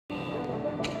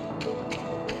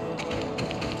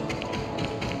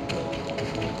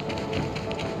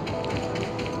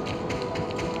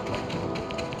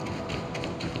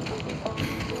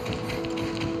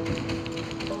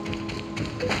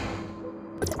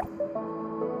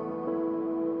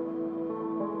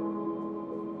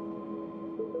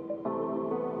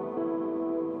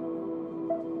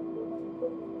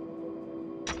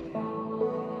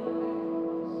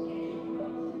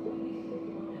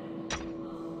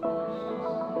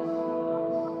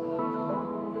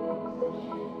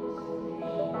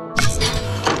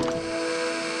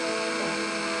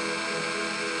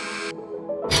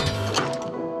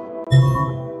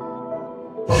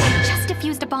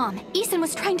bomb. Ethan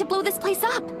was trying to blow this place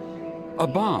up. A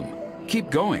bomb. Keep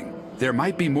going. There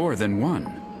might be more than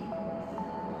one.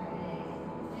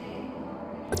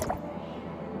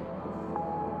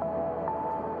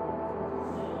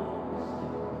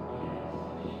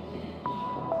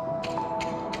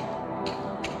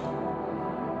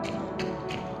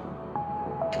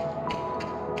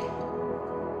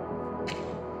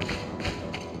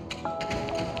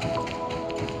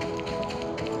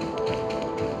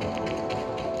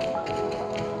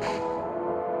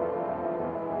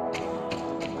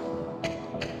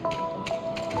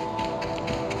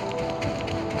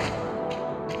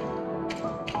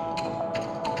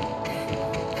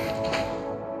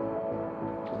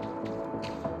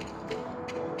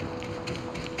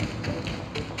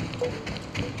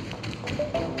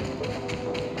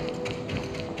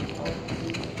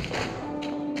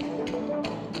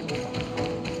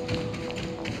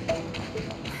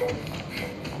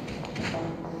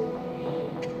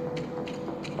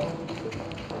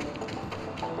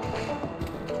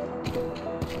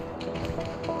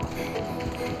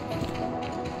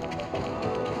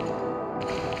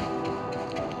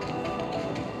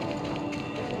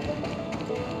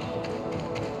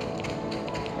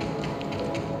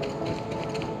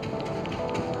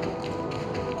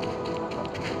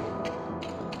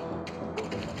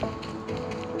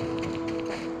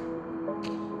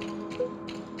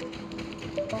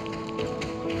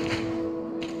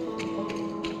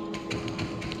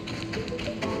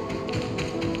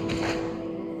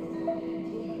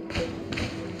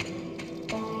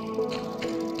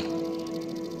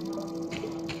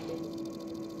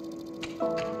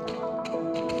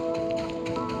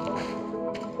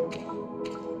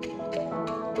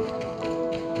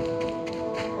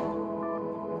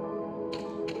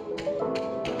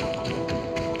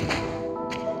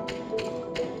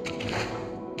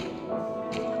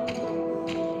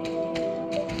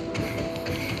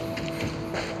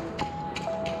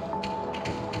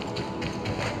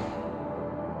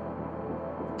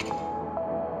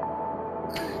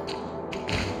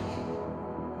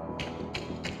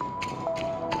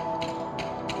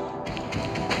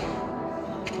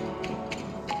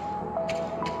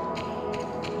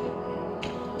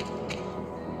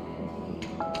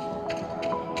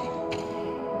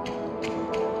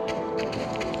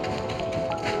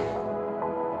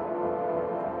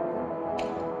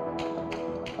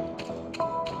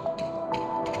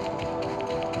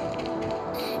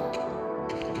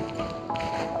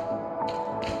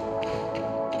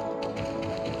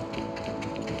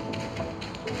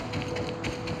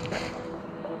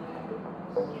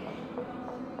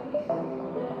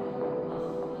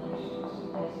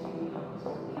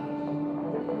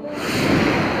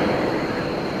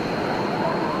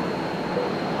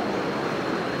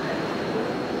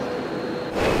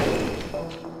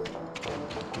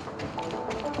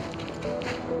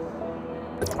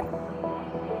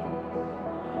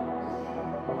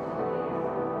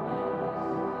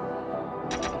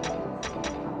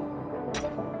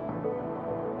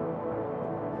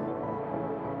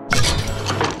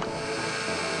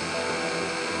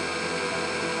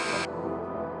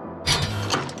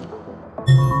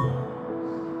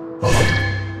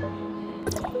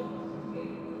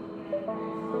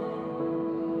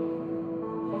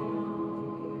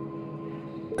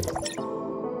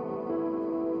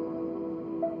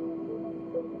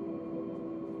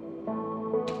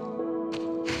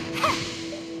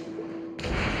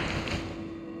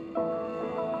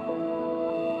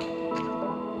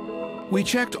 We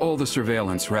checked all the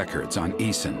surveillance records on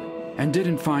Eason and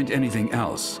didn't find anything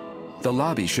else. The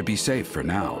lobby should be safe for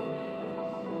now.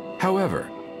 However,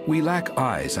 we lack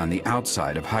eyes on the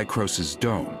outside of Hycrosis'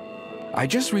 dome. I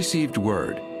just received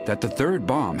word that the third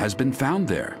bomb has been found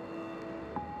there.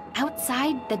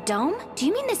 Outside the dome? Do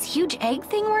you mean this huge egg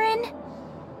thing we're in?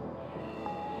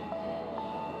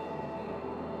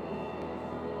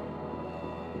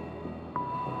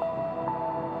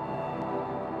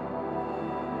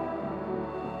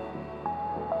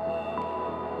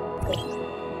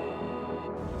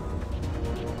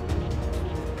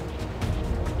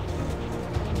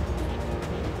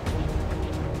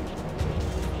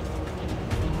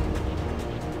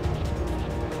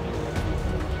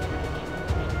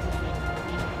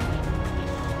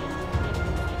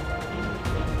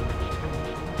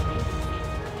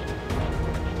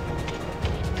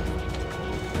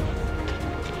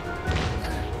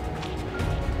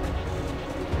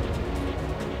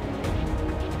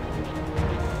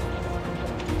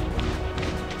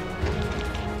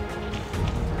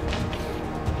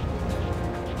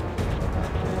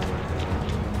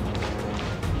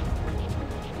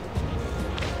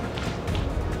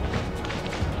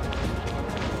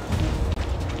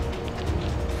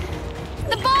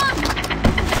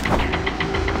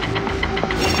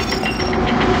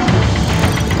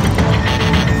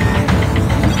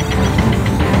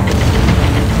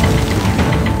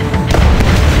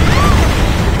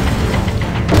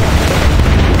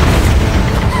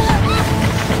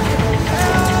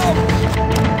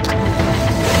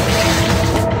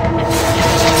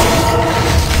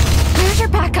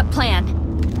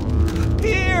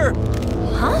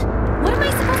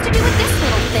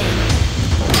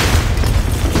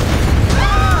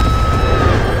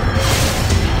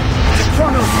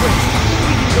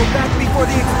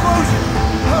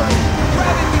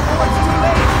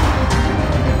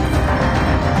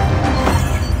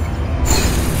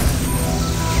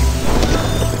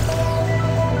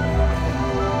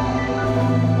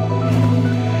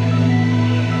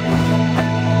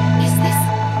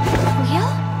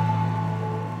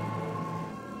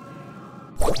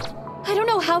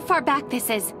 far back this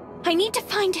is. I need to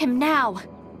find him now.